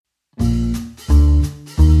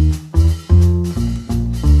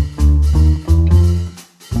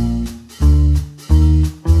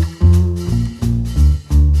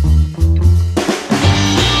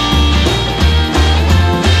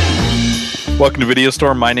Welcome to Video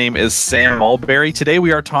Store. My name is Sam Mulberry. Today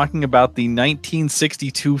we are talking about the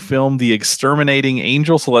 1962 film, The Exterminating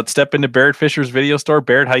Angel. So let's step into Barrett Fisher's Video Store.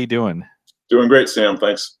 Barrett, how you doing? Doing great, Sam.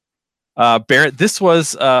 Thanks. Barrett, this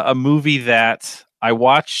was a movie that I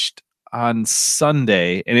watched on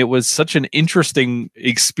Sunday, and it was such an interesting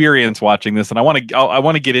experience watching this. And I want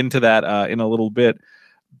to get into that in a little bit.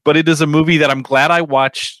 But it is a movie that I'm glad I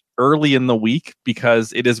watched early in the week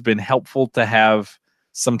because it has been helpful to have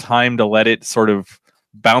some time to let it sort of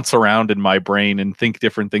bounce around in my brain and think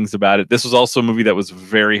different things about it. This was also a movie that was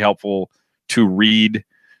very helpful to read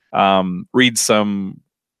some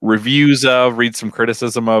reviews of, read some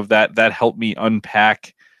criticism of. That helped me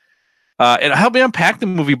unpack. It helped me unpack the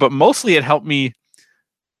movie, but mostly it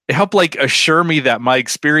helped like assure me that my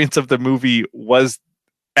experience of the movie was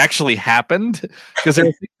actually happened, because there's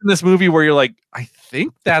things in this movie where you're like, I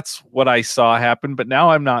think that's what I saw happen, but now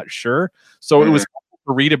I'm not sure. So it was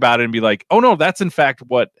to read about it and be like, oh no, that's in fact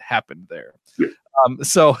what happened there.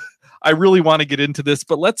 So I really want to get into this,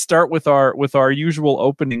 but let's start with our usual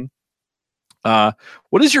opening.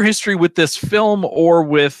 What is your history with this film or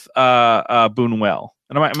with Buñuel?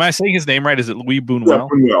 And am I saying his name right? Is it Louis Buñuel?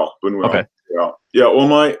 Yeah, Buñuel. Okay. Yeah. Well,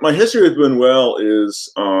 my history with Buñuel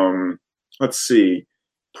is let's see.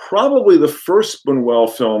 Probably the first Buñuel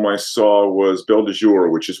film I saw was Belle de Jour,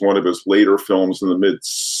 which is one of his later films in the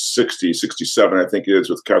mid-60s, 67, I think it is,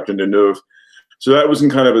 with Captain Deneuve. So that was in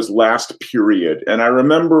kind of his last period. And I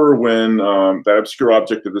remember when That Obscure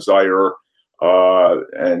Object of Desire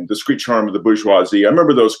and Discreet Charm of the Bourgeoisie, I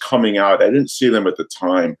remember those coming out. I didn't see them at the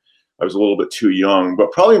time. I was a little bit too young.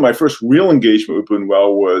 But probably my first real engagement with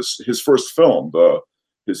Buñuel was his first film,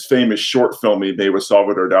 his famous short film he made with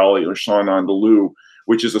Salvador Dali, Le Chant Andalou,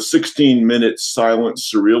 which is a 16-minute silent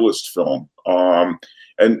surrealist film.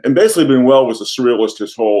 And basically Buñuel was a surrealist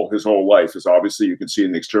his whole life, as obviously you can see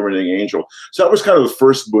in The Exterminating Angel. So that was kind of the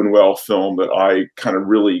first Buñuel film that I kind of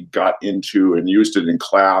really got into and used it in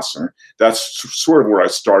class. And that's sort of where I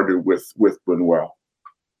started with Buñuel.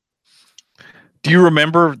 Do you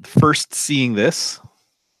remember first seeing this?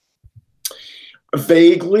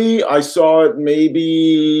 Vaguely. I saw it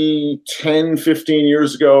maybe 10, 15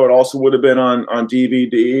 years ago. It also would have been on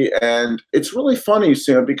DVD. And it's really funny,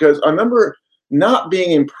 Sam, because I remember not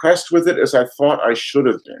being impressed with it as I thought I should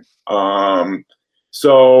have been. And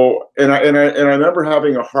I remember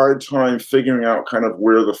having a hard time figuring out kind of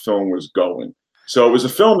where the film was going. So it was a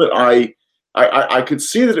film that I could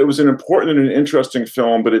see that it was an important and an interesting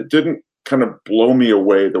film, but it didn't kind of blow me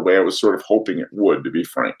away the way I was sort of hoping it would, to be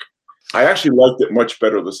frank. I actually liked it much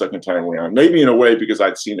better the second time around, maybe in a way because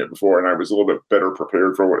I'd seen it before and I was a little bit better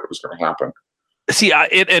prepared for what was going to happen. See,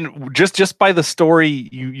 and just by the story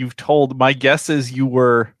you've told, my guess is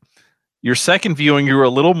your second viewing, you were a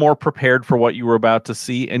little more prepared for what you were about to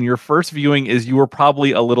see, and your first viewing is you were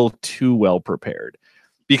probably a little too well prepared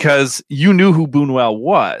because you knew who Buñuel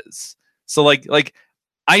was. So like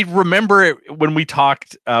I remember when we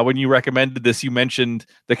talked, when you recommended this, you mentioned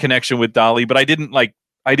the connection with Dali, but I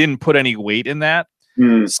didn't put any weight in that.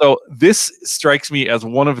 So this strikes me as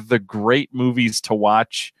one of the great movies to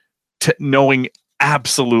watch, knowing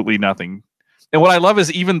absolutely nothing. And what I love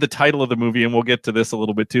is even the title of the movie, and we'll get to this a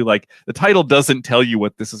little bit too, like the title doesn't tell you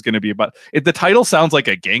what this is going to be about. The title sounds like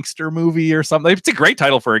a gangster movie or something. It's a great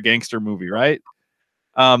title for a gangster movie, right?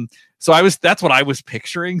 So that's what I was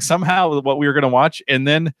picturing somehow, what we were going to watch. And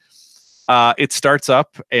then it starts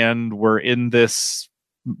up and we're in this,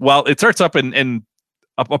 well, it starts up and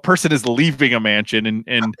a person is leaving a mansion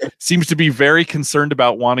and seems to be very concerned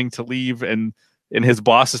about wanting to leave, and his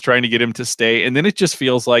boss is trying to get him to stay. And then it just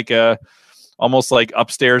feels like almost like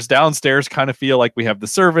upstairs, downstairs kind of feel, like we have the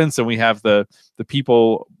servants and we have the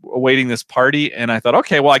people awaiting this party. And I thought,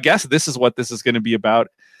 okay, well, I guess this is what this is going to be about.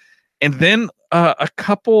 And then a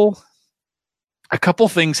couple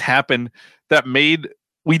things happened that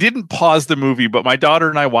we didn't pause the movie, but my daughter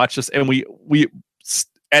and I watched this, and we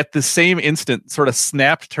at the same instant sort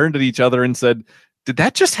of turned at each other and said, did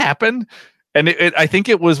that just happen? And I think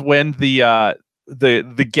it was when the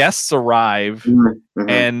guests arrive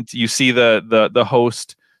and you see the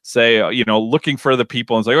host say, looking for the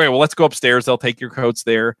people, and it's like, okay, well, let's go upstairs. They'll take your coats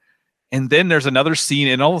there. And then there's another scene,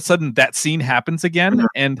 and all of a sudden that scene happens again.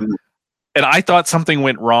 And I thought something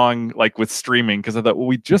went wrong, like with streaming, because I thought, well,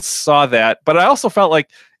 we just saw that, but I also felt like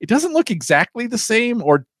it doesn't look exactly the same,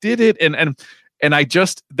 or did it? And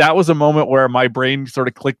that was a moment where my brain sort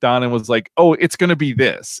of clicked on and was like, oh, it's going to be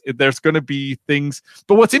this. There's going to be things.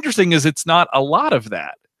 But what's interesting is it's not a lot of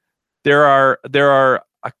that. There are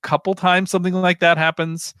a couple times something like that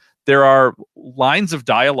happens. There are lines of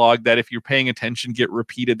dialogue that, if you're paying attention, get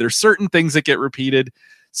repeated. There's certain things that get repeated.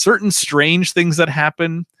 certain strange things that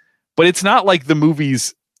happen, but it's not like the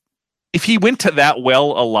movies. If he went to that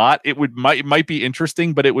well a lot, it might be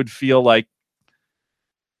interesting, but it would feel like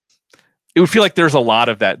there's a lot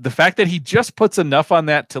of that. The fact that he just puts enough on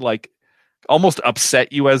that to like almost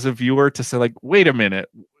upset you as a viewer to say like, wait a minute,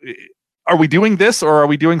 are we doing this or are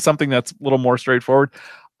we doing something that's a little more straightforward?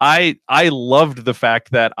 I loved the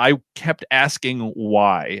fact that I kept asking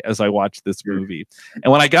why as I watched this movie.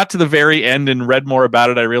 And when I got to the very end and read more about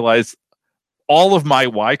it, I realized all of my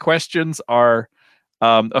why questions are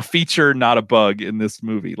a feature, not a bug in this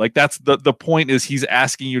movie. Like that's the point is he's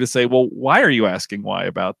asking you to say, well, why are you asking why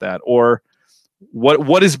about that? Or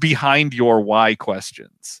what is behind your why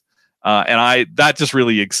questions? And that just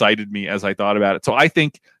really excited me as I thought about it. So I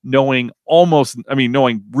think knowing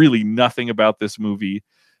really nothing about this movie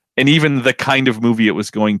and even the kind of movie it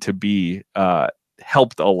was going to be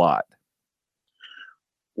helped a lot.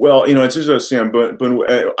 Well, it's interesting, but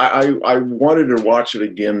I wanted to watch it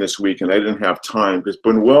again this week, and I didn't have time because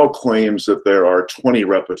Buñuel claims that there are 20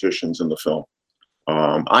 repetitions in the film.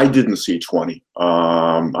 I didn't see 20.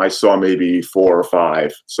 I saw maybe 4 or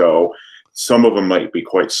 5, so some of them might be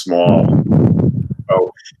quite small.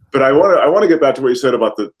 But I want to get back to what you said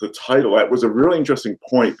about the title. That was a really interesting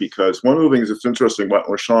point because one of the things that's interesting about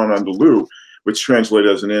Le Chien Andalou, which translated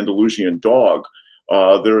as an Andalusian dog,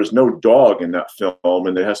 there is no dog in that film,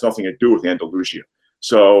 and it has nothing to do with Andalusia.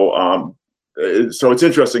 So it's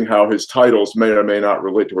interesting how his titles may or may not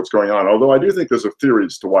relate to what's going on, although I do think there's a theory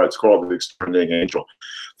as to why it's called The Exterminating Angel.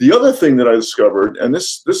 The other thing that I discovered, and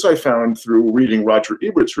this I found through reading Roger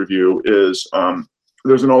Ebert's review, is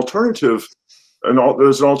there's an alternative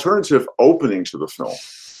opening to the film.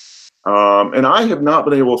 And I have not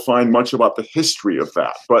been able to find much about the history of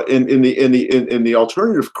that. But in the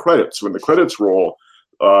alternative credits, when the credits roll,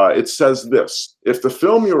 it says this: if the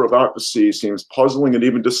film you're about to see seems puzzling and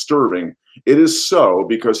even disturbing, it is so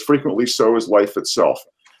because frequently so is life itself.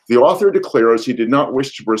 The author declares he did not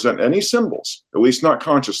wish to present any symbols, at least not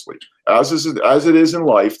consciously. As it is in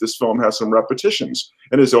life, this film has some repetitions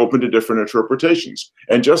and is open to different interpretations.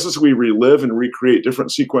 And just as we relive and recreate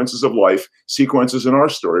different sequences of life, sequences in our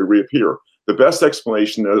story reappear. The best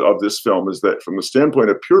explanation of this film is that from the standpoint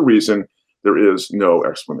of pure reason, there is no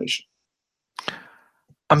explanation.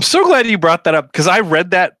 I'm so glad you brought that up because I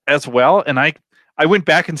read that as well, and I went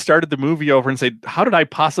back and started the movie over and said, how did I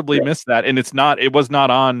possibly miss that? And it was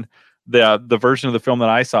not on the version of the film that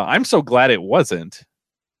I saw. I'm so glad it wasn't.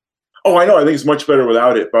 Oh, I know. I think it's much better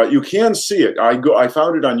without it, but you can see it. I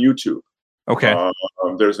found it on YouTube. Okay.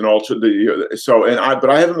 There's an but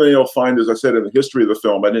I haven't been able to find, as I said, in the history of the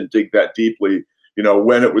film, I didn't dig that deeply,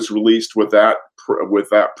 when it was released with that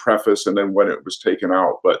preface and then when it was taken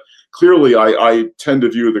out. But clearly I tend to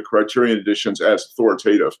view the Criterion editions as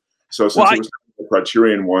authoritative. So since it was the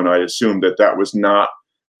Criterion one, I assumed that was not.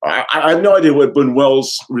 I have no idea what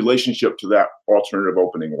Buñuel's relationship to that alternative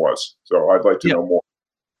opening was. So I'd like to know more.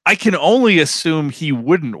 I can only assume he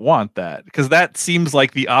wouldn't want that because that seems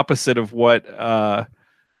like the opposite of what I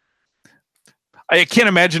can't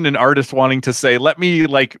imagine an artist wanting to say, let me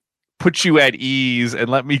like put you at ease and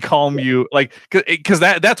let me calm you, like, because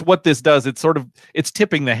that's what this does. It's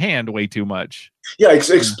tipping the hand way too much. Yeah,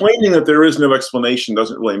 explaining that there is no explanation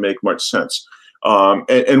doesn't really make much sense.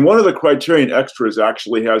 And one of the Criterion extras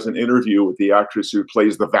actually has an interview with the actress who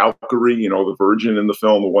plays the Valkyrie, the virgin in the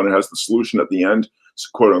film, the one who has the solution at the end,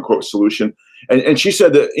 quote unquote solution. And she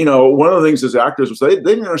said that, one of the things as actors was they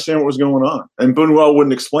didn't understand what was going on. And Buñuel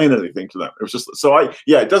wouldn't explain anything to them. It was just,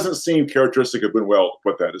 it doesn't seem characteristic of Buñuel to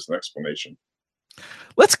put that as an explanation.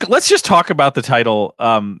 Let's just talk about the title,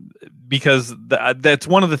 because that's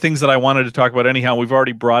one of the things that I wanted to talk about anyhow. We've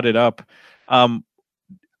already brought it up.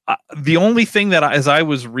 The only thing that as I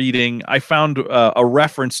was reading, I found a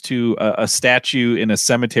reference to a statue in a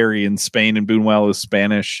cemetery in Spain, and Buñuel is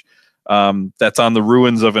Spanish. That's on the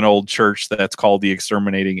ruins of an old church that's called the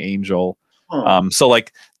Exterminating Angel. So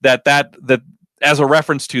like that as a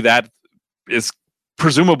reference to that is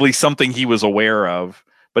presumably something he was aware of,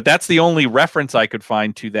 but that's the only reference I could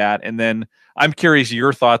find to that. And then I'm curious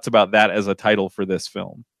your thoughts about that as a title for this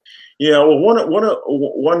film. Yeah, well,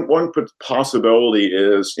 one possibility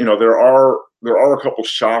is, there are a couple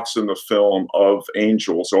shots in the film of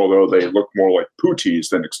angels, although they look more like putis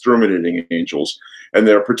than exterminating angels, and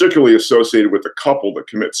they're particularly associated with the couple that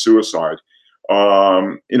commit suicide.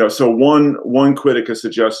 So one critic has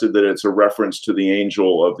suggested that it's a reference to the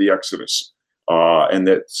angel of the Exodus, and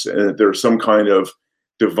that there's some kind of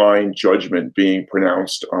divine judgment being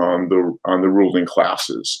pronounced on the ruling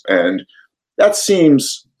classes. And that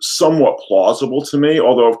seems somewhat plausible to me.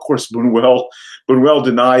 Although, of course, Buñuel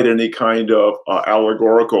denied any kind of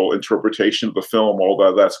allegorical interpretation of the film.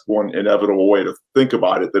 Although that's one inevitable way to think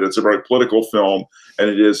about it, that it's a very political film, and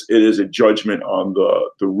it is a judgment on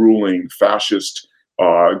the ruling fascist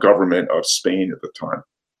government of Spain at the time.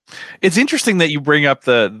 It's interesting that you bring up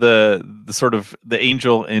the sort of the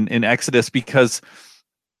angel in Exodus, because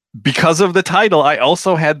of the title. I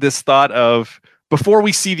also had this thought of, before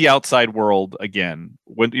we see the outside world again,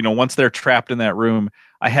 when, you know, once they're trapped in that room,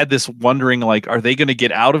 I had this wondering, like, are they going to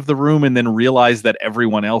get out of the room and then realize that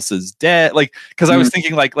everyone else is dead? Like, because I was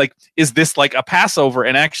thinking, like, is this like a Passover,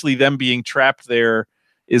 and actually them being trapped there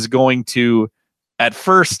is going to, at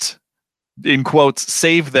first, in quotes,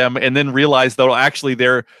 save them, and then realize though actually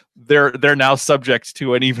they're now subject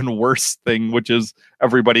to an even worse thing, which is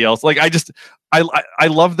everybody else. Like, I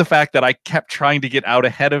love the fact that I kept trying to get out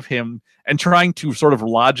ahead of him and trying to sort of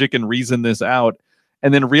logic and reason this out,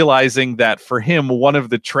 and then realizing that for him, one of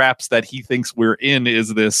the traps that he thinks we're in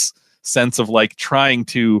is this sense of like trying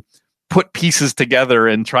to put pieces together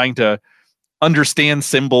and trying to understand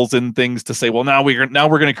symbols and things to say, well, now we're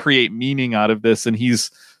going to create meaning out of this. And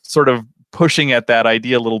he's sort of pushing at that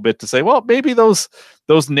idea a little bit to say, well, maybe those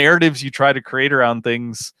narratives you try to create around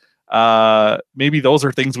things, maybe those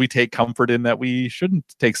are things we take comfort in that we shouldn't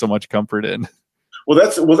take so much comfort in. Well,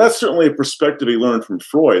 that's certainly a perspective he learned from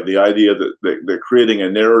Freud. The idea that creating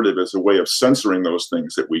a narrative is a way of censoring those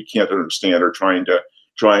things that we can't understand, or trying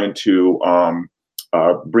to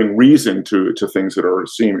bring reason to things that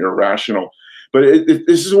seem irrational. But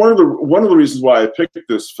this is one of the reasons why I picked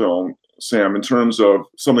this film, Sam, in terms of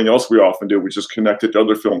something else we often do, which is connect it to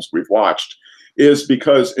other films we've watched, is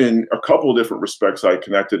because in a couple of different respects I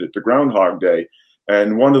connected it to Groundhog Day.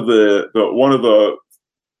 And one of the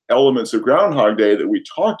elements of Groundhog Day that we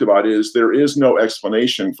talked about is there is no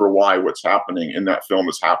explanation for why what's happening in that film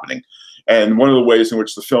is happening. And one of the ways in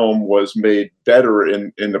which the film was made better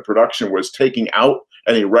in the production was taking out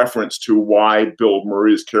any reference to why Bill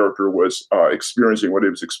Murray's character was experiencing what he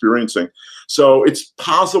was experiencing. So it's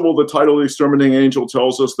possible the title of The Exterminating Angel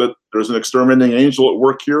tells us that there's an exterminating angel at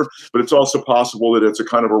work here, but it's also possible that it's a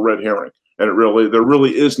kind of a red herring, and there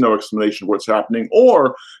really is no explanation of what's happening.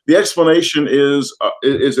 Or the explanation is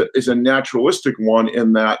a naturalistic one,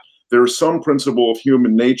 in that there's some principle of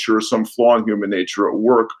human nature, some flaw in human nature at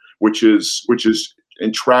work, which is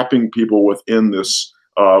entrapping people within this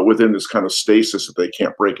kind of stasis that they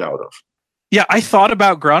can't break out of. Yeah, I thought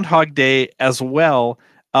about Groundhog Day as well.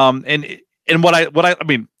 And what I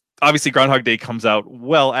mean, obviously Groundhog Day comes out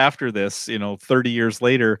well after this, 30 years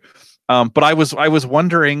later. But I was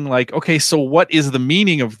wondering, like, okay, so what is the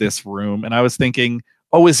meaning of this room? And I was thinking,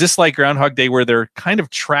 oh, is this like Groundhog Day, where they're kind of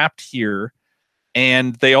trapped here,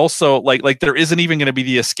 and they also like there isn't even going to be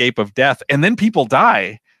the escape of death, and then people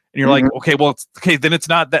die, and you're like, okay, well, then it's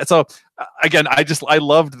not that. So again, I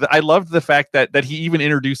loved the fact that he even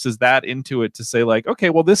introduces that into it to say, like, okay,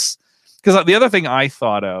 well, this, because the other thing I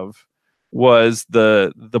thought of was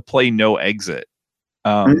the play No Exit.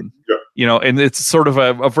 And it's sort of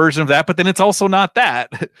a version of that, but then it's also not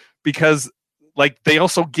that, because like they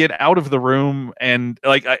also get out of the room, and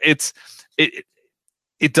like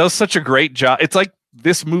it does such a great job. It's like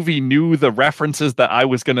this movie knew the references that I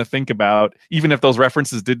was going to think about, even if those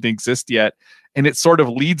references didn't exist yet. And it sort of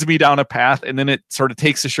leads me down a path, and then it sort of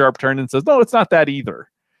takes a sharp turn and says, no, it's not that either.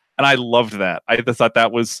 And I loved that. I thought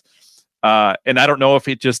that was, and I don't know if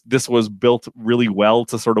this was built really well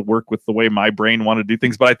to sort of work with the way my brain wanted to do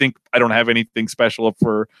things, but I think I don't have anything special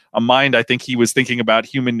for a mind. I think he was thinking about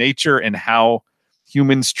human nature and how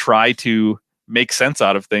humans try to make sense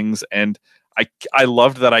out of things. And I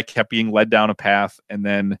loved that I kept being led down a path, and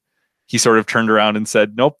then he sort of turned around and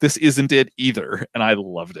said, nope, this isn't it either. And I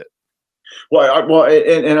loved it.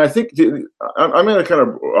 And I think I'm going to kind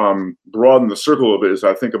of broaden the circle of it as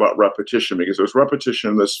I think about repetition, because there's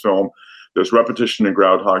repetition in this film, there's repetition in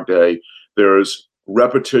Groundhog Day, there's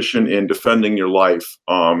repetition in Defending Your Life.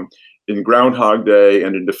 In Groundhog Day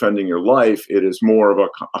and in Defending Your Life, it is more of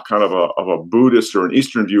a kind of a Buddhist or an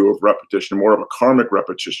Eastern view of repetition, more of a karmic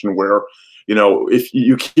repetition, where if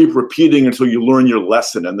you keep repeating until you learn your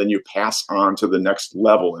lesson, and then you pass on to the next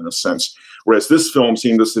level, in a sense. Whereas this film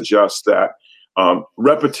seemed to suggest that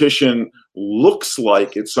repetition looks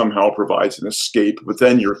like it somehow provides an escape, but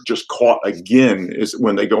then you're just caught again is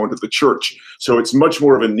when they go into the church. So it's much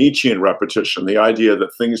more of a Nietzschean repetition, the idea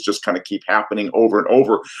that things just kind of keep happening over and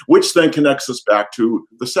over, which then connects us back to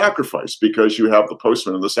The Sacrifice, because you have the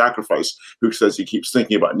postman in The Sacrifice who says he keeps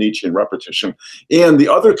thinking about Nietzschean repetition. And the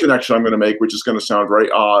other connection I'm going to make, which is going to sound very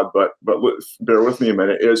odd, but bear with me a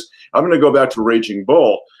minute, is I'm going to go back to Raging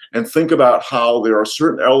Bull. and think about how there are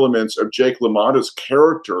certain elements of Jake LaMotta's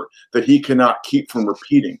character that he cannot keep from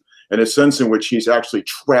repeating, in a sense in which he's actually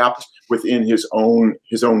trapped within his own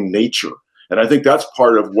nature. And I think that's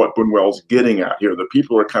part of what Buñuel's getting at here. The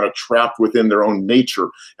people are kind of trapped within their own nature.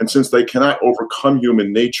 And since they cannot overcome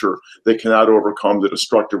human nature, they cannot overcome the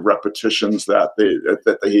destructive repetitions that they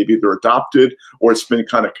have either adopted or it's been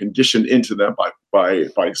kind of conditioned into them by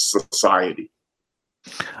society.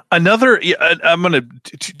 Another, I'm going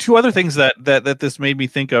to, two other things that this made me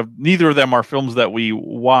think of. Neither of them are films that we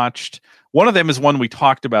watched. One of them is one we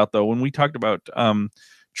talked about, though. When we talked about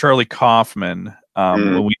Charlie Kaufman,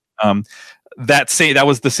 when we, that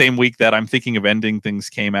was the same week that I'm Thinking of Ending Things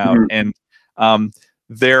came out. And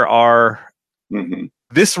there are,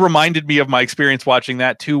 this reminded me of my experience watching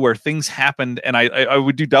that too, where things happened and I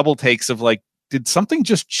would do double takes of like, did something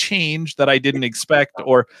just change that I didn't expect?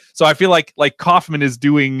 Or so I feel like Kaufman is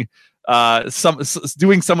doing some of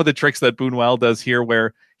the tricks that Buñuel does here,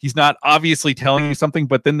 where he's not obviously telling you something,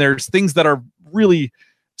 but then there's things that are really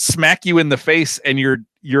smack you in the face and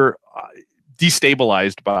you're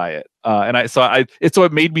destabilized by it. So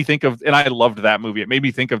it made me think of, and I loved that movie. It made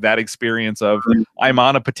me think of that experience of I'm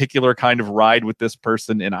on a particular kind of ride with this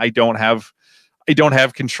person and I don't have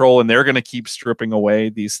control and they're going to keep stripping away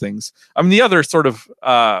these things. I mean, the other sort of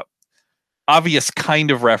obvious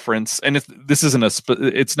kind of reference, and this isn't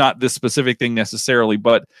it's not this specific thing necessarily,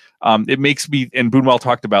 but it makes me, and Buñuel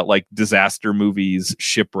talked about like disaster movies,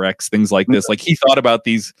 shipwrecks, things like this. Like he thought about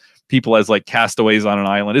these people as like castaways on an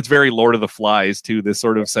island. It's very Lord of the Flies too, this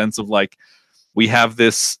sort of sense of like, we have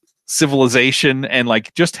this civilization and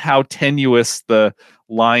like just how tenuous the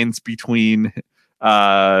lines between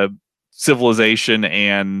civilization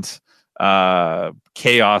and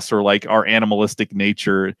chaos, or like our animalistic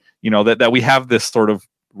nature, that we have this sort of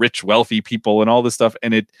rich, wealthy people and all this stuff.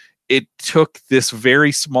 And it took this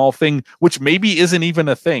very small thing, which maybe isn't even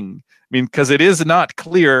a thing. I mean, because it is not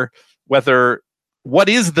clear what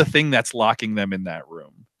is the thing that's locking them in that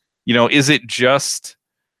room? Is it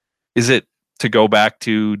to go back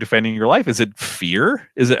to defending your life? Is it fear?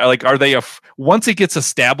 Is it like, are they once it gets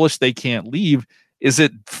established they can't leave, is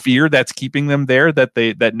it fear that's keeping them there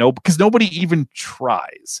because nobody even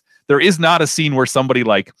tries. There is not a scene where somebody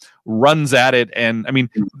like runs at it. And I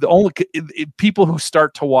mean, the only people who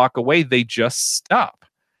start to walk away, they just stop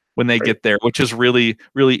when they get there, which is really,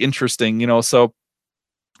 really interesting, so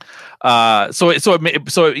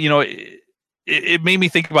it made me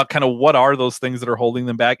think about kind of what are those things that are holding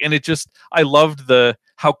them back. And I loved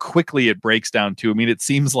how quickly it breaks down too. I mean, it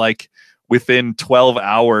seems like within 12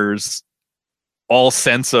 hours, all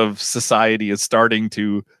sense of society is starting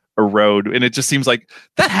to erode. And it just seems like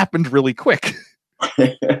that happened really quick.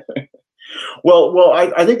 Well,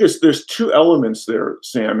 I think there's two elements there,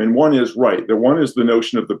 Sam. And one is right. The one is the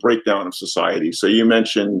notion of the breakdown of society. So you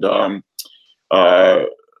mentioned, Lord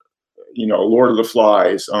of the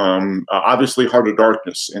Flies, obviously Heart of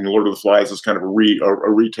Darkness, and Lord of the Flies is kind of a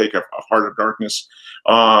retake of Heart of Darkness.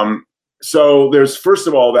 So there's, first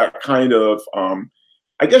of all, that kind of,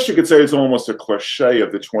 I guess you could say it's almost a cliche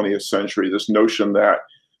of the 20th century, this notion that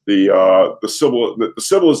the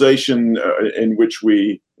civilization in which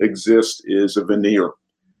we exist is a veneer.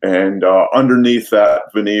 And underneath that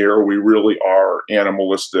veneer, we really are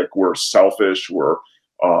animalistic, we're selfish, we're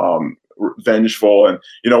vengeful. And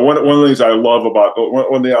one of the things I love about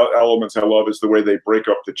one of the elements I love is the way they break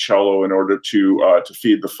up the cello in order to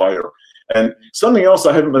feed the fire. And something else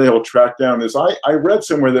I haven't been able to track down is I read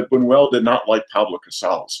somewhere that Buñuel did not like Pablo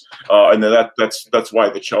Casals, and that's why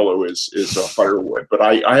the cello is firewood. But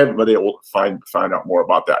I haven't been able to find out more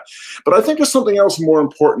about that. But I think there's something else more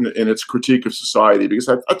important in its critique of society, because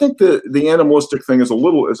I think the animalistic thing is a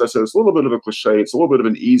little, as I said, it's a little bit of a cliche. It's a little bit of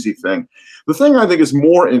an easy thing. The thing I think is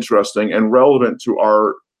more interesting and relevant to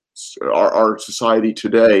our society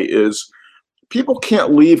today is people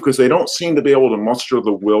can't leave because they don't seem to be able to muster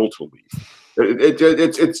the will to leave.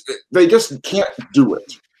 They just can't do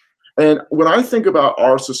it. And when I think about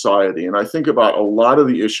our society, and I think about a lot of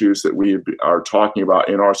the issues that we are talking about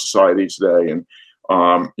in our society today, and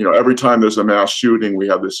every time there's a mass shooting, we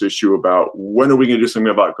have this issue about when are we going to do something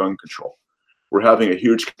about gun control? We're having a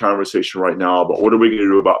huge conversation right now about what are we going to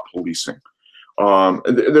do about policing?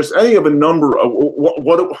 There's any of a number of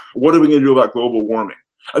what are we going to do about global warming?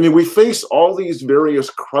 I mean, we face all these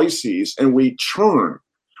various crises and we churn.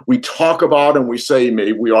 We talk about and we say,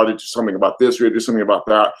 maybe we ought to do something about this, we ought to do something about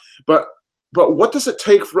that. But what does it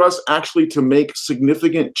take for us actually to make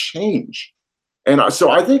significant change? And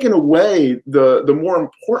so I think in a way, the more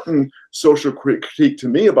important social critique to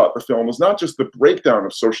me about the film is not just the breakdown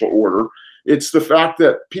of social order, it's the fact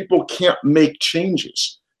that people can't make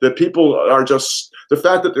changes. that people are just, the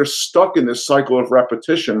fact that they're stuck in this cycle of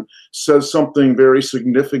repetition says something very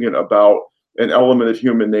significant about an element of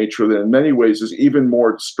human nature that in many ways is even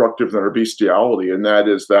more destructive than our bestiality, and that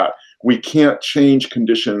is that we can't change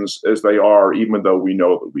conditions as they are, even though we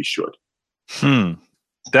know that we should.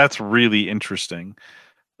 That's really interesting.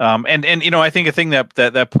 And you know, I think a thing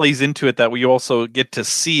that plays into it that we also get to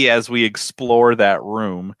see as we explore that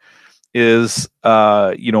room is,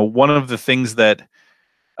 you know, one of the things that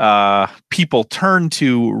people turn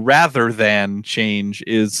to rather than change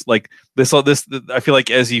is like this. I feel like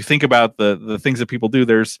as you think about the things that people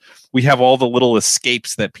do, we have all the little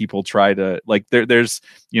escapes that people try to like. There's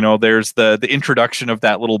you know, there's the introduction of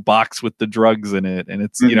that little box with the drugs in it, and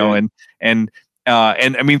it's you know, and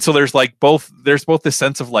I mean, so there's both this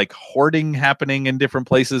sense of like hoarding happening in different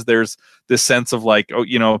places. There's this sense of like, oh,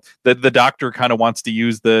 you know, the doctor kind of wants to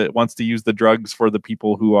use the drugs for the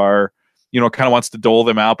people who are, you know, kind of wants to dole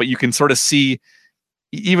them out. But you can sort of see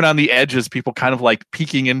even on the edges, people kind of like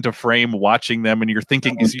peeking into frame, watching them. And you're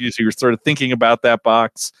thinking, you're sort of thinking about that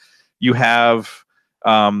box. You have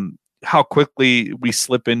how quickly we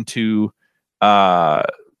slip into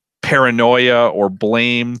paranoia or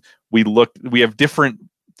blame. We have different,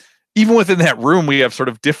 even within that room, we have sort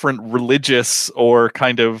of different religious or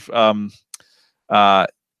kind of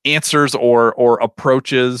answers or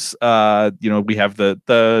approaches. You know, we have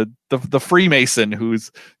the Freemason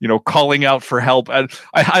who's, you know, calling out for help. And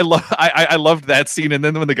I loved that scene. And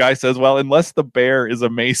then when the guy says, well, unless the bear is a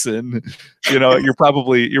Mason, you know,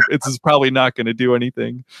 it's probably not going to do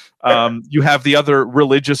anything. You have the other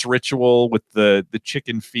religious ritual with the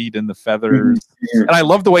chicken feet and the feathers. And I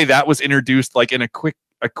love the way that was introduced, like in a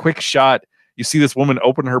quick shot. You see this woman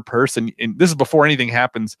open her purse, and this is before anything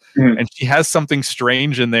happens, and she has something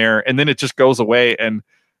strange in there, and then it just goes away. And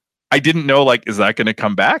I didn't know, like, is that going to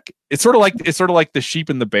come back? It's sort of like the sheep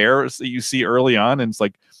and the bears that you see early on, and it's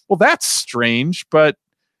like, well, that's strange. But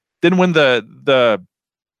then when the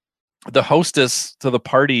hostess to the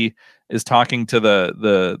party is talking to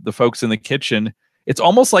the folks in the kitchen, it's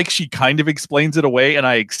almost like she kind of explains it away, and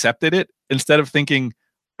I accepted it instead of thinking,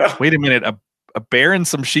 wait a minute, a bear and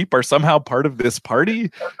some sheep are somehow part of this party,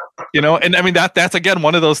 you know? And I mean, that's again,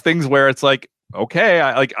 one of those things where it's like, okay,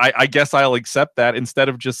 I guess I'll accept that instead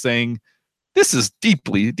of just saying, this is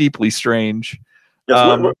deeply, deeply strange.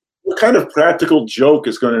 Yes, what kind of practical joke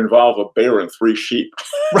is going to involve a bear and 3 sheep?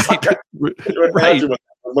 Right. Right. What that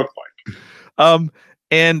would look like.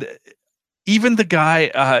 And even the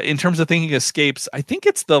guy, in terms of thinking escapes, I think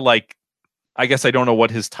it's I guess I don't know what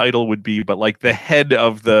his title would be, but like the head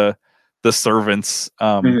of the servants,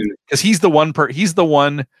 because he's the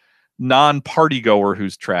one non-party goer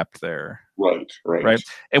who's trapped there. Right.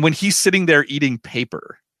 And when he's sitting there eating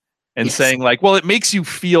paper and saying like, well, it makes you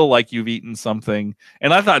feel like you've eaten something.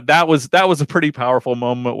 And I thought that was a pretty powerful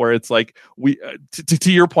moment where it's like, we,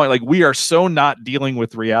 to your point, like we are so not dealing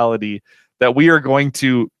with reality that we are going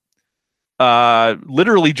to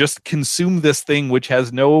literally just consume this thing, which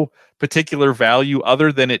has no particular value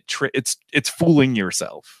other than it's fooling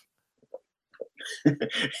yourself.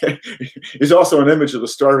 He's also an image of the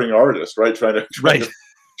starving artist, right?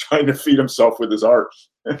 Trying to feed himself with his art.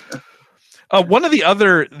 One of the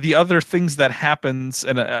other things that happens,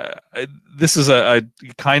 and this is a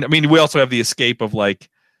kind. I mean, we also have the escape of like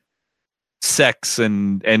sex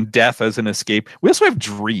and death as an escape. We also have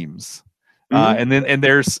dreams, and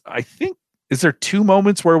there's, I think, is there 2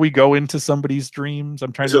 moments where we go into somebody's dreams?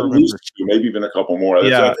 I'm trying to remember. At least 2, maybe even a couple more.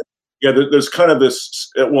 Yeah. There's kind of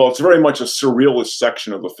this, well, it's very much a surrealist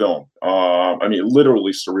section of the film. I mean,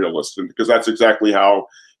 literally surrealist, because that's exactly how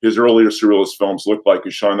his earlier surrealist films look like,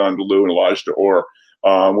 Ushan Andalou and Elijah Orr,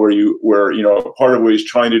 where you know, part of what he's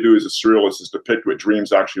trying to do as a surrealist is depict what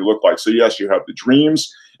dreams actually look like. So yes, you have the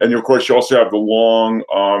dreams, and of course you also have the long,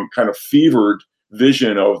 kind of fevered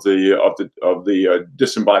vision of the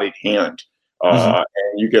disembodied hand, and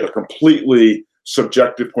you get a completely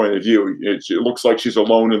subjective point of view. It looks like she's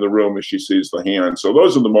alone in the room as she sees the hand. So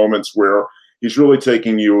those are the moments where he's really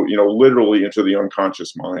taking you, you know, literally into the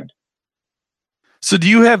unconscious mind. So do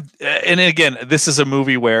you have, and again, this is a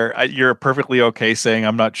movie where you're perfectly okay saying,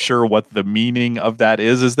 I'm not sure what the meaning of that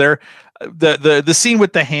is. Is there the scene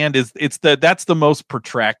with the hand that's the most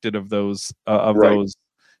protracted of those, those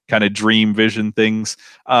kind of dream vision things.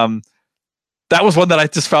 That was one that I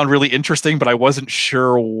just found really interesting, but I wasn't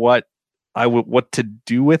sure what to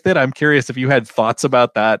do with it. I'm curious if you had thoughts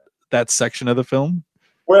about that section of the film.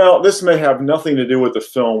 Well, this may have nothing to do with the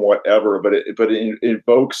film, whatever, but it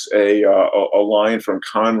invokes a line from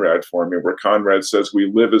Conrad for me, where Conrad says, "We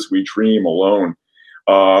live as we dream alone."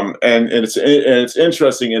 And it's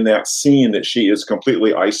interesting in that scene that she is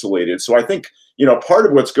completely isolated. So I think, part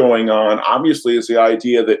of what's going on, obviously, is the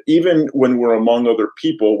idea that even when we're among other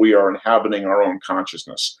people, we are inhabiting our own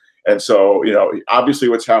consciousness. And so, obviously,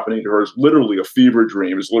 what's happening to her is literally a fever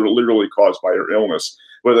dream, is literally caused by her illness.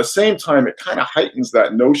 But at the same time, it kind of heightens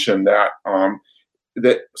that notion that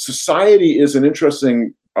society is an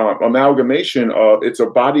interesting amalgamation of, it's a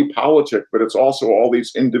body politic, but it's also all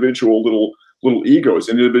these individual little egos,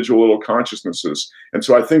 individual little consciousnesses. And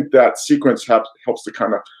so I think that sequence helps to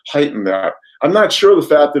kind of heighten that. I'm not sure the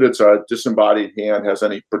fact that it's a disembodied hand has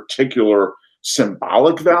any particular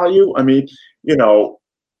symbolic value. I mean,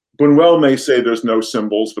 Buñuel may say there's no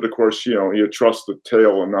symbols, but of course, you trust the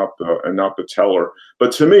tale and not the teller.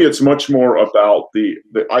 But to me, it's much more about the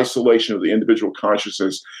isolation of the individual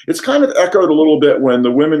consciousness. It's kind of echoed a little bit when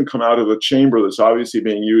the women come out of the chamber that's obviously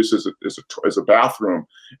being used as a bathroom,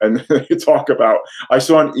 and they talk about, I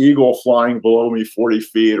saw an eagle flying below me 40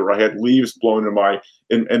 feet, or I had leaves blown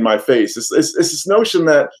in my face. It's this notion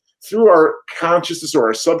that through our consciousness or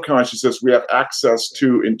our subconsciousness, we have access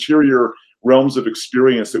to interior realms of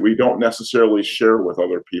experience that we don't necessarily share with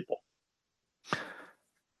other people.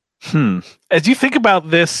 As you think about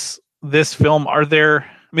this film,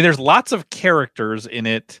 there's lots of characters in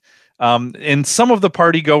it, and some of the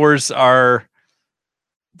party goers are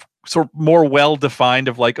sort of more well defined,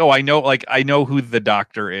 of like, oh, I know who the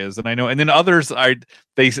doctor is, and then others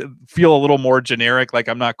they feel a little more generic, like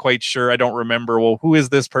I'm not quite sure, I don't remember, well, who is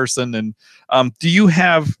this person? And do you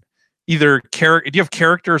have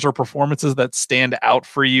characters or performances that stand out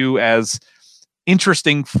for you as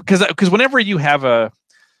interesting? Because whenever you have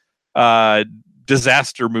a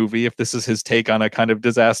disaster movie, if this is his take on a kind of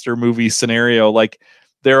disaster movie scenario, like,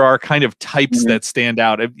 there are kind of types that stand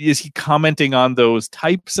out. Is he commenting on those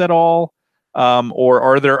types at all? Or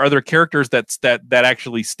are there other characters that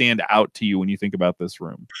actually stand out to you when you think about this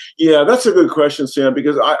room? Yeah, that's a good question, Sam,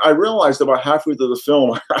 because I realized about halfway through the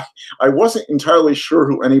film, I wasn't entirely sure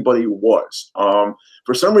who anybody was.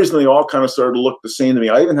 For some reason, they all kind of started to look the same to me.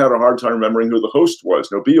 I even had a hard time remembering who the host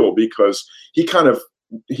was, Nobile, because he kind of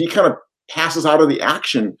passes out of the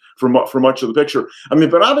action for much of the picture. I mean,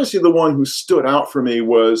 but obviously the one who stood out for me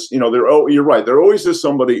was, you're right. There always is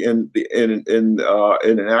somebody in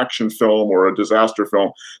an action film or a disaster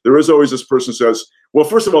film. There is always this person who says, well,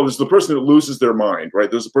 first of all, there's the person who loses their mind, right?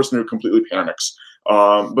 There's the person who completely panics.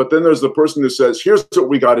 But then there's the person who says, here's what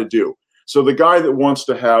we got to do. So the guy that wants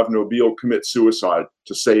to have Nobile commit suicide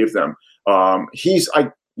to save them, he's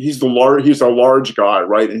a large guy,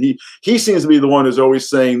 right? And he seems to be the one who's always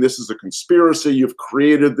saying, this is a conspiracy, you've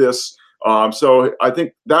created this. So I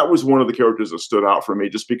think that was one of the characters that stood out for me,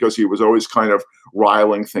 just because he was always kind of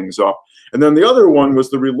riling things up. And then the other one was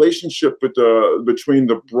the relationship between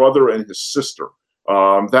the brother and his sister.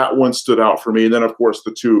 That one stood out for me. And then, of course,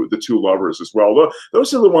 the two lovers as well.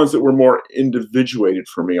 Those are the ones that were more individuated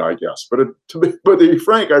for me, I guess. But to be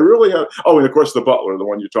frank, I really had. Oh, and of course, the butler, the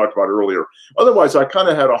one you talked about earlier. Otherwise, I kind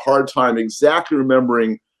of had a hard time exactly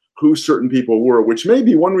remembering who certain people were, which may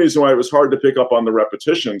be one reason why it was hard to pick up on the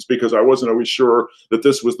repetitions, because I wasn't always sure that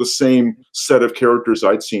this was the same set of characters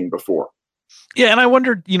I'd seen before. Yeah, and I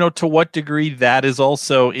wondered, to what degree that is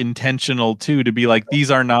also intentional too, to be like, these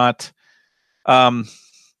are not. So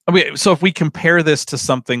if we compare this to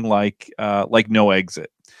something like No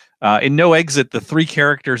Exit, in No Exit, the three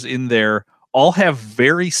characters in there all have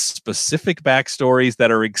very specific backstories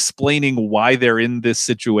that are explaining why they're in this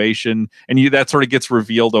situation, and that sort of gets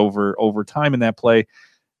revealed over time in that play.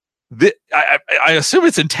 I assume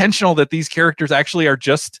it's intentional that these characters actually are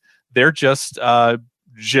just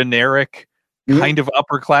generic kind of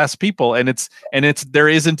upper class people, and there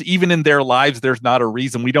isn't, even in their lives, there's not a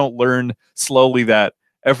reason. We don't learn slowly that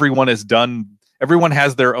everyone has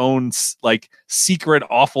their own like secret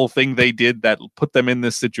awful thing they did that put them in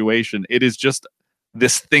this situation. It is just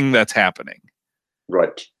this thing that's happening,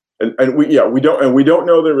 right? And we don't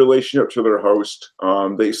know their relationship to their host.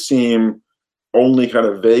 They seem only kind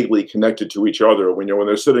of vaguely connected to each other. When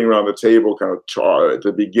they're sitting around the table, kind of at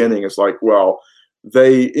the beginning, it's like, well,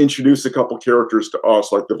 they introduce a couple characters to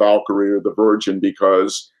us, like the Valkyrie or the Virgin,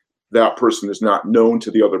 because that person is not known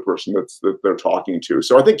to the other person that they're talking to.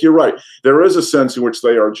 So I think you're right. There is a sense in which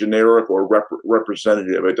they are generic or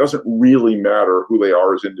representative. It doesn't really matter who they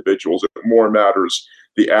are as individuals. It more matters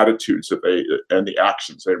the attitudes and the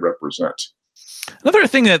actions they represent. Another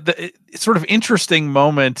thing that sort of interesting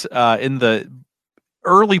moment in the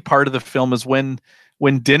early part of the film is when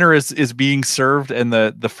dinner is being served and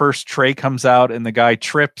the first tray comes out and the guy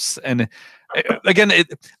trips. And again,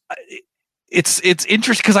 it's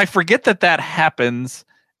interesting because I forget that happens.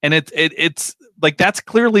 and it's like that's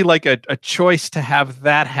clearly like a choice to have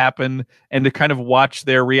that happen and to kind of watch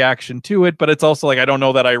their reaction to it. But it's also like I don't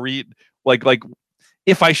know that I read like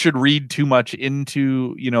if I should read too much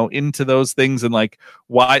into into those things and like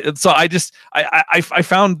why. So I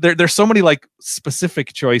found there's so many like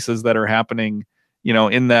specific choices that are happening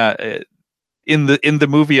in that in the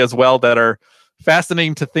movie as well that are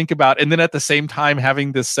fascinating to think about, and then at the same time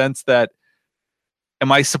having this sense that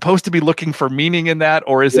am I supposed to be looking for meaning in that,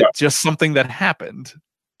 or is it just something that happened?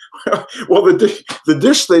 Well, the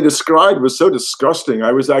dish they described was so disgusting.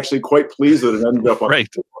 I was actually quite pleased that it ended up on right.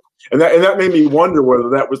 And that made me wonder whether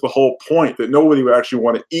that was the whole point, that nobody would actually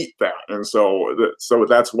want to eat that, and so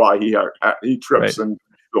that's why he trips and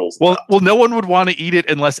spills. Well, no one would want to eat it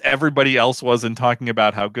unless everybody else wasn't talking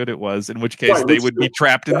about how good it was. In which case, they would be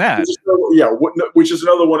trapped in that. Which is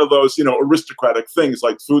another one of those aristocratic things.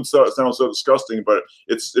 Like food sounds so disgusting, but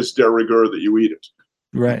it's de rigueur that you eat it.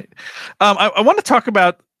 Right. I want to talk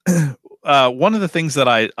about one of the things that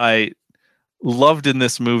I loved in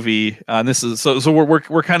this movie, and this is so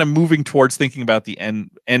we're kind of moving towards thinking about the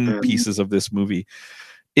end pieces of this movie.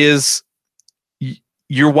 Is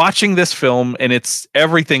you're watching this film and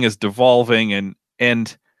everything is devolving,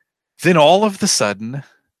 and then all of the sudden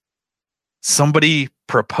somebody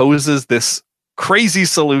proposes this crazy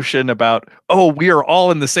solution about, oh, we are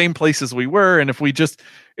all in the same place as we were, and if we just,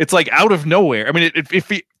 it's like out of nowhere. I mean,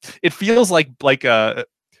 it feels like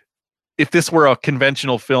if this were a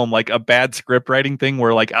conventional film, like a bad script writing thing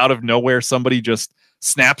where like out of nowhere somebody just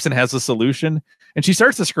snaps and has a solution, and she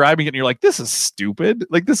starts describing it and you're like, this is stupid,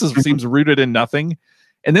 like seems rooted in nothing,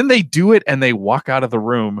 and then they do it and they walk out of the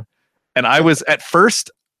room. And I was at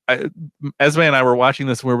first, Esme and I were watching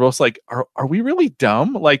this and we were both like, are we really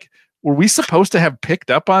dumb? Like, were we supposed to have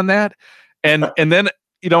picked up on that? And then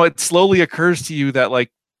it slowly occurs to you that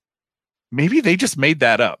like maybe they just made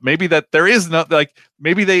that up, maybe that there is not, like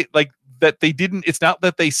maybe they like that they didn't, it's not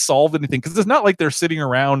that they solved anything, because it's not like they're sitting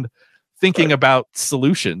around thinking about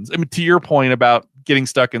solutions. I mean, to your point about getting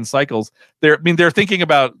stuck in cycles, they're thinking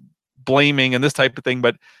about blaming and this type of thing,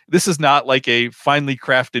 but this is not like a finely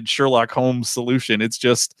crafted Sherlock Holmes solution. It's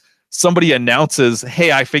just somebody announces,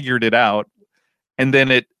 hey, I figured it out, and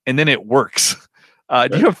then it works.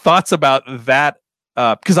 Do you have thoughts about that?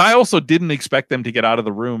 Because I also didn't expect them to get out of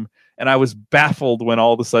the room, and I was baffled when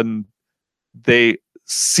all of a sudden they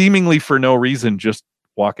seemingly for no reason just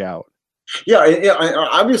walk out. Yeah,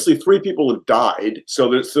 obviously 3 people have died, so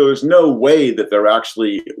there's no way that they're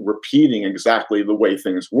actually repeating exactly the way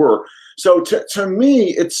things were. So to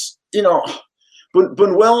me, it's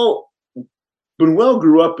Buñuel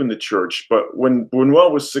grew up in the church, but when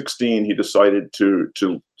Buñuel was 16, he decided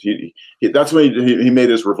that's when he made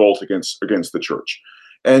his revolt against the church.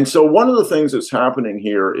 And so one of the things that's happening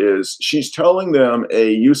here is she's telling them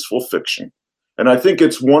a useful fiction, and I think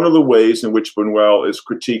it's one of the ways in which Buñuel is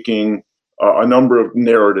critiquing a number of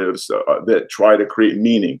narratives that try to create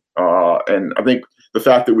meaning. And I think the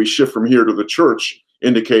fact that we shift from here to the church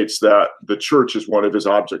indicates that the church is one of his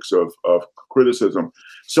objects of criticism.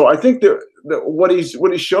 So I think that what he's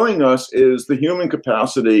showing us is the human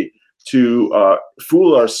capacity to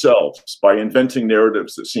fool ourselves by inventing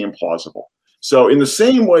narratives that seem plausible. So in the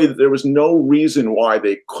same way that there was no reason why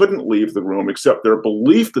they couldn't leave the room except their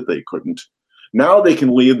belief that they couldn't, now they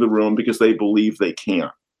can leave the room because they believe they can.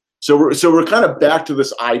 So we're kind of back to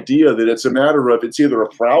this idea that it's a matter of, it's either a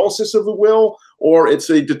paralysis of the will or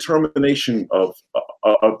it's a determination of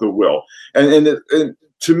the will. And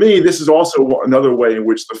to me, this is also another way in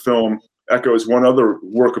which the film echoes one other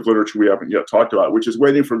work of literature we haven't yet talked about, which is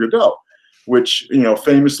Waiting for Godot, which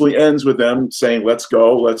famously ends with them saying, let's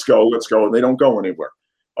go, let's go, let's go, and they don't go anywhere.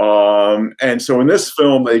 And so in this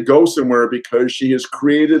film, they go somewhere because she has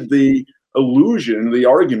created the illusion, the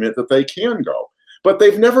argument that they can go. But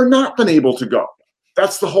they've never not been able to go.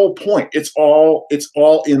 That's the whole point. It's all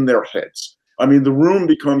in their heads. I mean, the room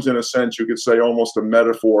becomes, in a sense, you could say, almost a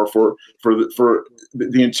metaphor for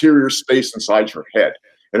the interior space inside your head.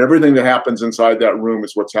 And everything that happens inside that room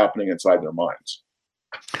is what's happening inside their minds.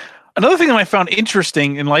 Another thing that I found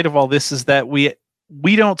interesting in light of all this is that we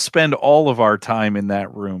don't spend all of our time in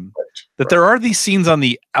that room. Right. That there are these scenes on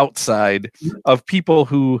the outside of people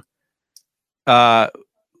who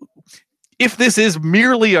if this is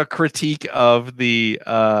merely a critique of the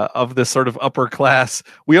sort of upper class,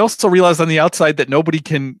 we also realize on the outside that nobody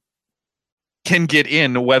can get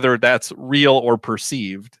in, whether that's real or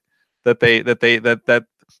perceived. That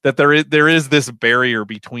there is this barrier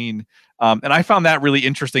between, and I found that really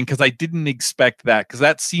interesting because I didn't expect that, because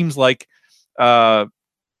that seems like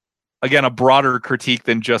again a broader critique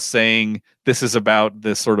than just saying this is about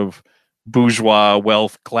this sort of bourgeois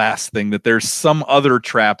wealth class thing, that there's some other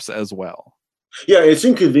traps as well. Yeah, it's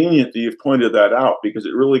inconvenient that you've pointed that out, because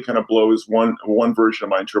it really kind of blows one version of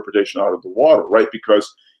my interpretation out of the water, right?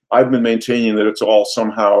 Because I've been maintaining that it's all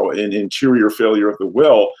somehow an interior failure of the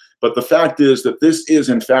will. But the fact is that this is,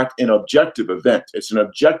 in fact, an objective event. It's an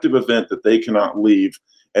objective event that they cannot leave,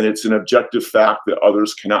 and it's an objective fact that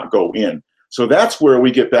others cannot go in. So that's where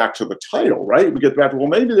we get back to the title, right? We get back to, well,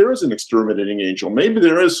 maybe there is an exterminating angel. Maybe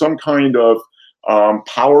there is some kind of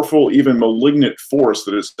powerful, even malignant force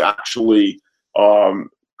that is actually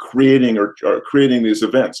creating these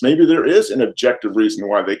events. Maybe there is an objective reason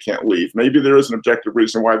why they can't leave. Maybe there is an objective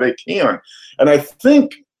reason why they can. And I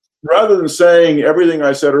think, rather than saying everything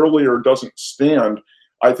I said earlier doesn't stand,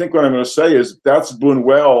 I think what I'm going to say is that's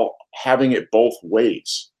Buñuel having it both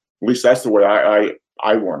ways. At least that's the way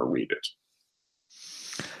I want to read it.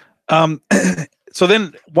 So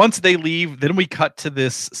then once they leave, then we cut to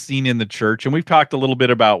this scene in the church, and we've talked a little bit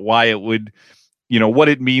about why it would, what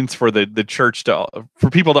it means for the church for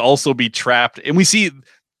people to also be trapped. And we see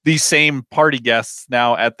these same party guests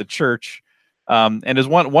now at the church. And as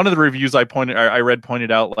one of the reviews I read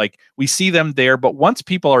pointed out, like, we see them there, but once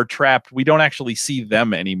people are trapped, we don't actually see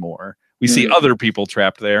them anymore. We see other people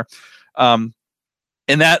trapped there.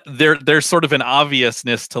 And that there's sort of an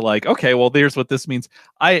obviousness to, like, okay, well, there's what this means.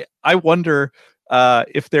 I wonder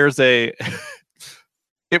if there's a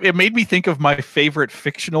it made me think of my favorite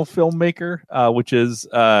fictional filmmaker, which is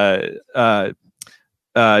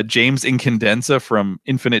James Incandenza from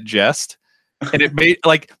Infinite Jest. And it made,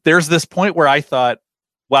 like, there's this point where I thought,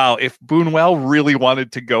 wow, if Buñuel really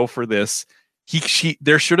wanted to go for this,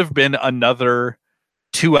 there should have been another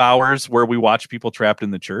 2 hours where we watch people trapped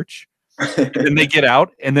in the church. And then they get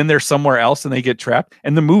out, and then they're somewhere else and they get trapped.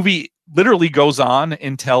 And the movie literally goes on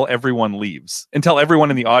until everyone leaves, until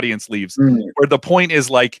everyone in the audience leaves. Where the point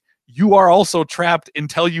is, like, you are also trapped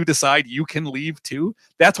until you decide you can leave too.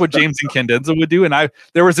 That's what James Incandenza would do. And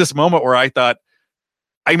there was this moment where I thought,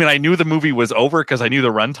 I mean, I knew the movie was over because I knew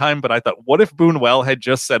the runtime, but I thought, what if Buñuel had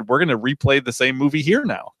just said, we're going to replay the same movie here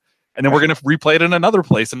now, and then we're going to replay it in another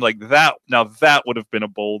place? And like that, now that would have been a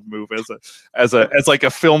bold move as like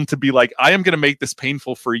a film to be like, I am going to make this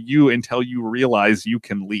painful for you until you realize you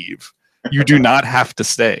can leave. You do not have to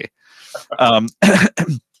stay.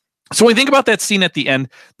 So when we think about that scene at the end,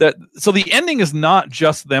 so the ending is not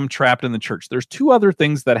just them trapped in the church. There's two other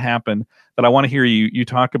things that happen that I want to hear you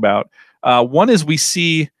talk about. One is we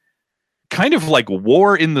see kind of like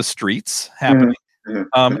war in the streets happening.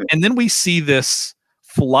 And then we see this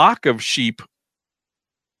flock of sheep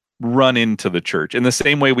run into the church in the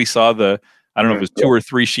same way we saw I don't know if it was 2 or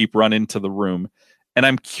 3 sheep run into the room. And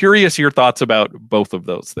I'm curious your thoughts about both of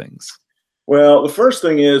those things. Well, the first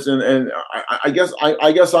thing is, and I guess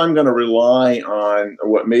I'm going to rely on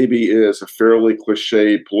what maybe is a fairly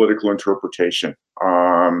cliche political interpretation.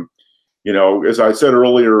 As I said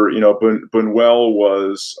earlier, Buñuel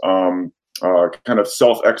was kind of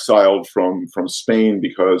self-exiled from Spain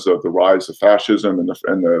because of the rise of fascism and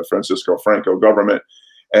the Francisco Franco government.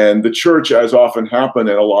 And the church, as often happened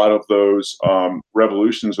in a lot of those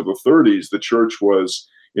revolutions of the 30s, the church was,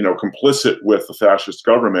 complicit with the fascist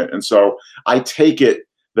government. And so I take it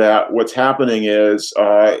that what's happening is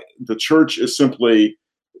the church is simply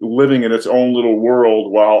living in its own little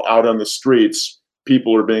world while out on the streets,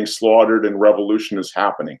 people are being slaughtered and revolution is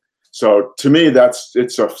happening. So to me,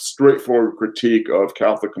 it's a straightforward critique of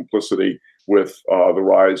Catholic complicity with the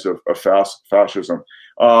rise of fascism.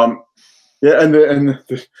 And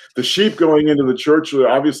the sheep going into the church,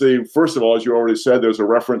 obviously, first of all, as you already said, there's a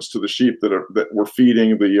reference to the sheep that were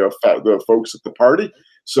feeding the folks at the party.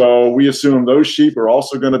 So we assume those sheep are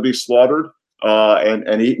also going to be slaughtered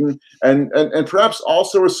and eaten, and perhaps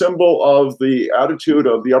also a symbol of the attitude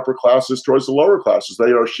of the upper classes towards the lower classes.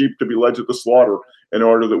 They are sheep to be led to the slaughter in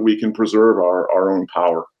order that we can preserve our own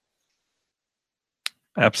power.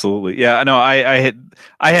 Absolutely. Yeah, no, I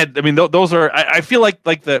mean, those are, I feel like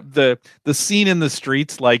the scene in the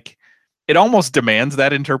streets, like, it almost demands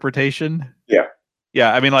that interpretation. Yeah.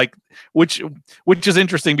 Yeah. I mean, like, which is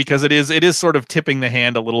interesting because it is sort of tipping the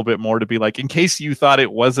hand a little bit more to be like, in case you thought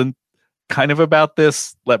it wasn't kind of about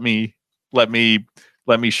this, let me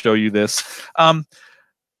show you this.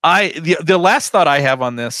 The last thought I have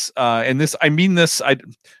on this, and this, I mean this,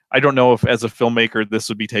 I don't know if as a filmmaker this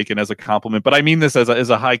would be taken as a compliment, but I mean this as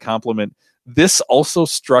a high compliment. This also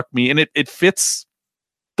struck me, and it fits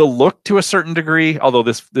the look to a certain degree. Although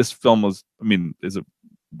this film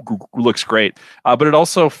looks great, but it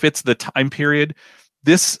also fits the time period.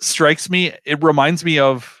 This strikes me. It reminds me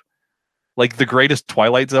of like the greatest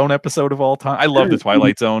Twilight Zone episode of all time. I love the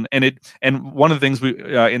Twilight Zone, and one of the things we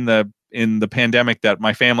in the in the pandemic that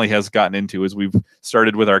my family has gotten into is we've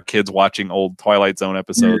started with our kids watching old Twilight Zone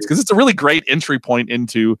episodes, because it's a really great entry point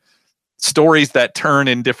into stories that turn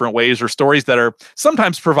in different ways, or stories that are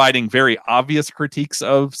sometimes providing very obvious critiques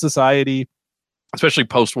of society, especially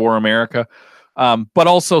post-war America. But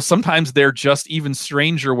also sometimes they're just even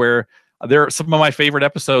stranger, where there are some of my favorite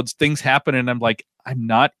episodes, things happen and I'm like, I'm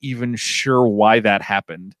not even sure why that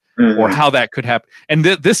happened or how that could happen. And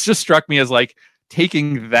this just struck me as like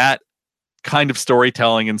taking that kind of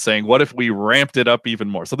storytelling and saying, what if we ramped it up even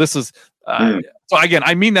more? So this is, so again,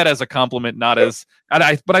 I mean that as a compliment, not as,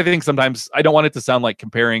 but I think sometimes I don't want it to sound like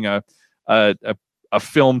comparing a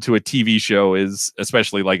film to a TV show is,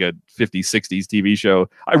 especially like a 50s, 60s TV show.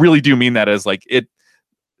 I really do mean that as like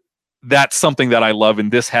that's something that I love.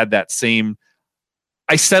 And this had that same,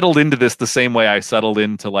 I settled into this the same way I settled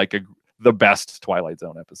into like the best Twilight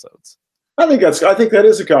Zone episodes. I think that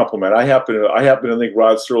is a compliment. I happen to think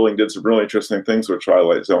Rod Serling did some really interesting things with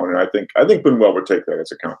Twilight Zone, and I think Buñuel would take that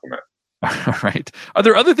as a compliment. All right. Are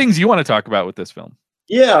there other things you want to talk about with this film?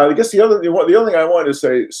 Yeah, I guess the other thing I wanted to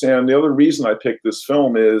say, Sam, the other reason I picked this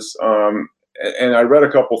film is, and I read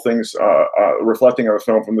a couple things reflecting on the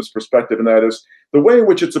film from this perspective, and that is the way in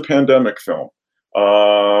which it's a pandemic film.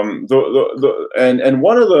 And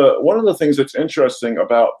one of the things that's interesting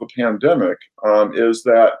about the pandemic is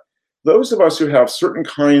that those of us who have certain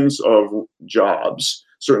kinds of jobs,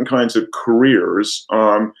 certain kinds of careers,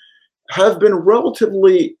 have been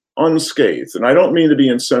relatively unscathed. And I don't mean to be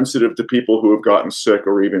insensitive to people who have gotten sick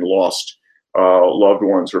or even lost loved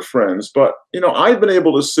ones or friends, but I've been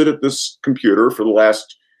able to sit at this computer for the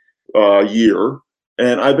last year,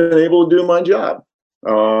 and I've been able to do my job.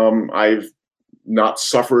 I've not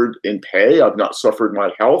suffered in pay. I've not suffered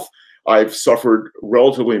my health. I've suffered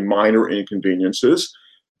relatively minor inconveniences.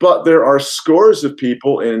 But there are scores of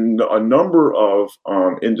people in a number of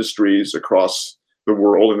industries across the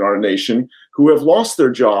world in our nation who have lost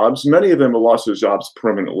their jobs. Many of them have lost their jobs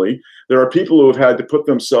permanently. There are people who have had to put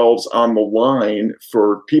themselves on the line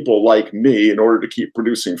for people like me in order to keep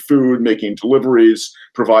producing food, making deliveries,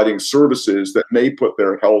 providing services that may put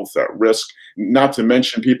their health at risk, not to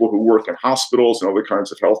mention people who work in hospitals and other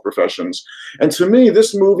kinds of health professions. And to me,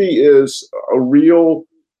 this movie is a real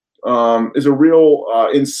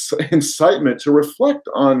incitement to reflect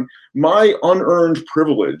on my unearned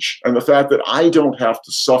privilege and the fact that I don't have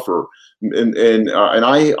to suffer, and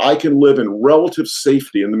I can live in relative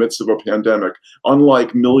safety in the midst of a pandemic,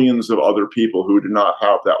 unlike millions of other people who do not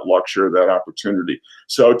have that luxury, that opportunity.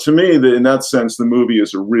 So to me, in that sense, the movie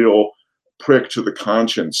is a real prick to the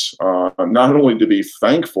conscience, not only to be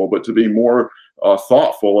thankful, but to be more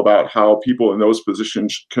thoughtful about how people in those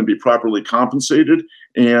positions can be properly compensated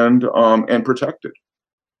and protected.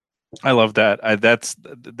 I love that.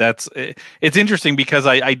 It's interesting because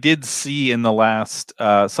I did see in the last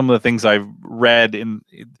some of the things I've read in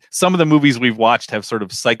some of the movies we've watched have sort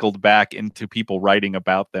of cycled back into people writing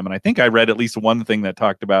about them, and I think I read at least one thing that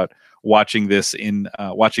talked about watching this in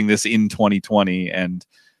 2020 and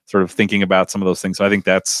sort of thinking about some of those things. So I think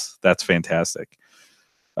that's fantastic,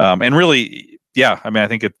 and really. Yeah, I mean, I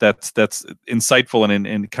think that's insightful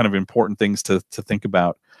and kind of important things to think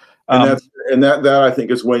about. And that I think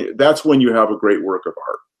is when you have a great work of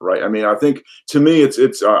art, right? I mean, I think to me,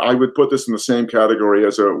 it's I would put this in the same category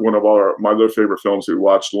as one of my other favorite films we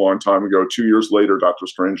watched a long time ago. 2 years later, Dr.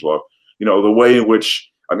 Strangelove. The way in which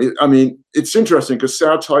I mean, it's interesting because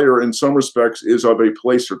satire, in some respects, is of a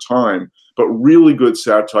place or time. But really good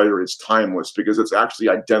satire is timeless because it's actually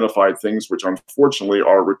identified things which unfortunately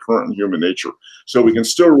are recurrent in human nature. So we can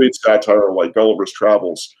still read satire like Gulliver's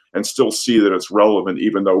Travels and still see that it's relevant,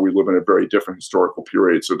 even though we live in a very different historical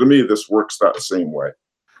period. So to me, this works that same way.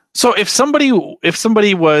 So if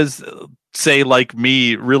somebody was, say, like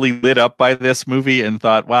me, really lit up by this movie and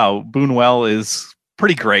thought, wow, Buñuel is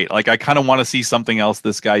pretty great. Like, I kind of want to see something else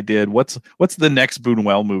this guy did. What's the next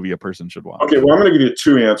Buñuel movie a person should watch? Okay, well, I'm going to give you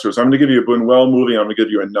two answers. I'm going to give you a Buñuel movie. I'm going to give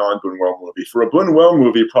you a non-Buñuel movie. For a Buñuel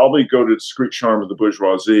movie, probably go to Discreet Charm of the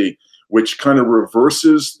Bourgeoisie, which kind of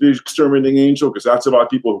reverses The Exterminating Angel, because that's about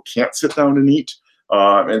people who can't sit down and eat.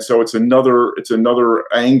 And so it's another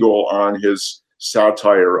angle on his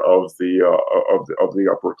satire of the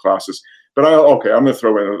upper classes. But I'm going to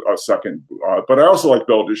throw in a second. But I also like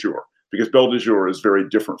Belle de Jour, because Belle de Jour is very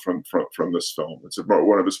different from this film. It's about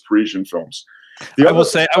one of his Parisian films. I will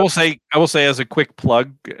say as a quick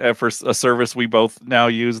plug for a service we both now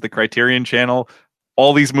use, the Criterion Channel.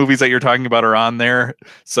 all these movies that you're talking about are on there.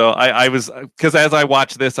 So I was, because as I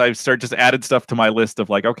watched this, I just added stuff to my list of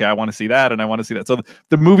like, okay, I want to see that and I want to see that. So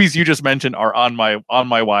the movies you just mentioned are on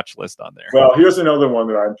my watch list on there. Well, here's another one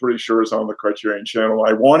that I'm pretty sure is on the Criterion Channel.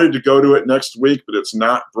 I wanted to go to it next week, but it's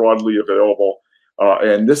not broadly available.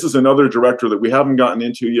 And this is another director that we haven't gotten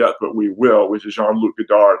into yet, but we will, which is Jean-Luc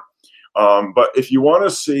Godard. But if you want to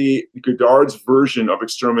see Godard's version of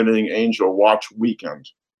Exterminating Angel, watch Weekend.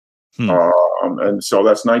 And so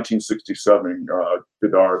that's 1967,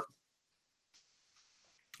 Godard.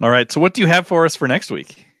 All right. So what do you have for us for next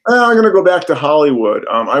week? I'm going to go back to Hollywood.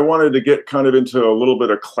 I wanted to get kind of into a little bit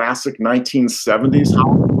of classic 1970s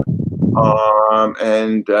Hollywood,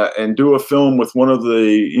 and do a film with one of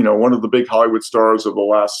the big Hollywood stars of the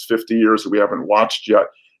last 50 years that we haven't watched yet,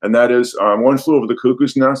 and that is One Flew Over the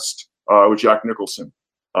Cuckoo's Nest with Jack Nicholson,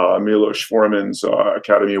 Milos Forman's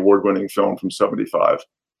Academy Award-winning film from '75.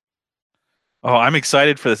 Oh, I'm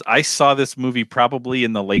excited for this. I saw this movie probably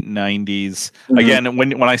in the late 90s. Again,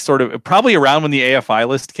 when I probably around when the AFI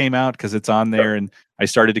list came out, because it's on there, and I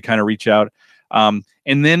started to kind of reach out. And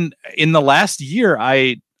then in the last year,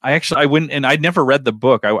 I went, and I'd never read the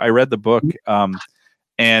book. I read the book,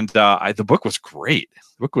 and the book was great.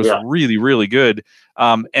 The book was really, really good.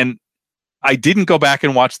 And I didn't go back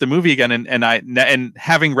and watch the movie again, and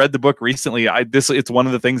having read the book recently, it's one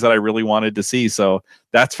of the things that I really wanted to see. So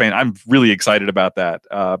that's I'm really excited about that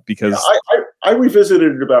because I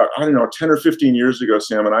revisited it about 10 or 15 years ago,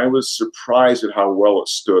 Sam, and I was surprised at how well it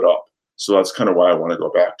stood up. So that's kind of why I want to go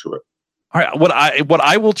back to it. All right, what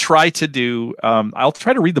I will try to do, I'll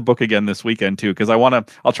try to read the book again this weekend too, because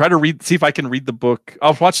I'll try to see if I can read the book.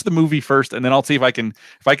 I'll watch the movie first, and then I'll see if I can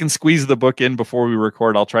squeeze the book in before we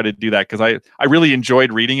record. I'll try to do that because I really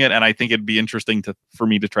enjoyed reading it, and I think it'd be interesting for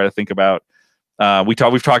me to try to think about. We've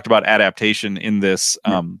talked about adaptation in this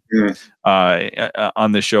on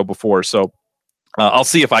this show before, so. I'll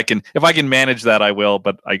see if I can manage that. I will,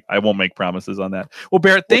 but I won't make promises on that. Well,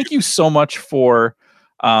 Barrett, thank you so much for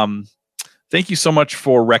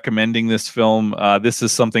recommending this film. This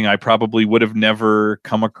is something I probably would have never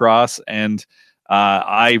come across, and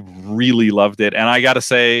I really loved it. And I got to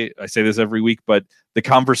say, I say this every week, but the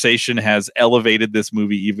conversation has elevated this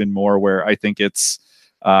movie even more, where I think it's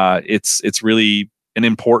really an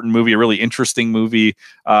important movie, a really interesting movie.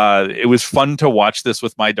 It was fun to watch this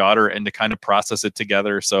with my daughter and to kind of process it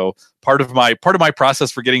together. So part of my process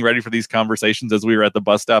for getting ready for these conversations, as we were at the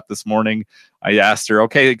bus stop this morning, I asked her,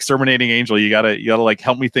 okay, Exterminating Angel, you gotta like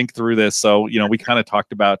help me think through this. So, we kind of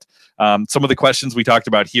talked about some of the questions we talked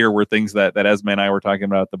about here were things that Esme and I were talking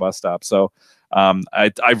about at the bus stop. So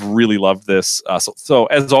I've really loved this. So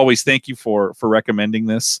as always, thank you for recommending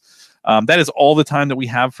this. That is all the time that we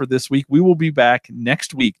have for this week. We will be back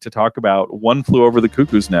next week to talk about One Flew Over the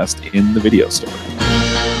Cuckoo's Nest in the video store.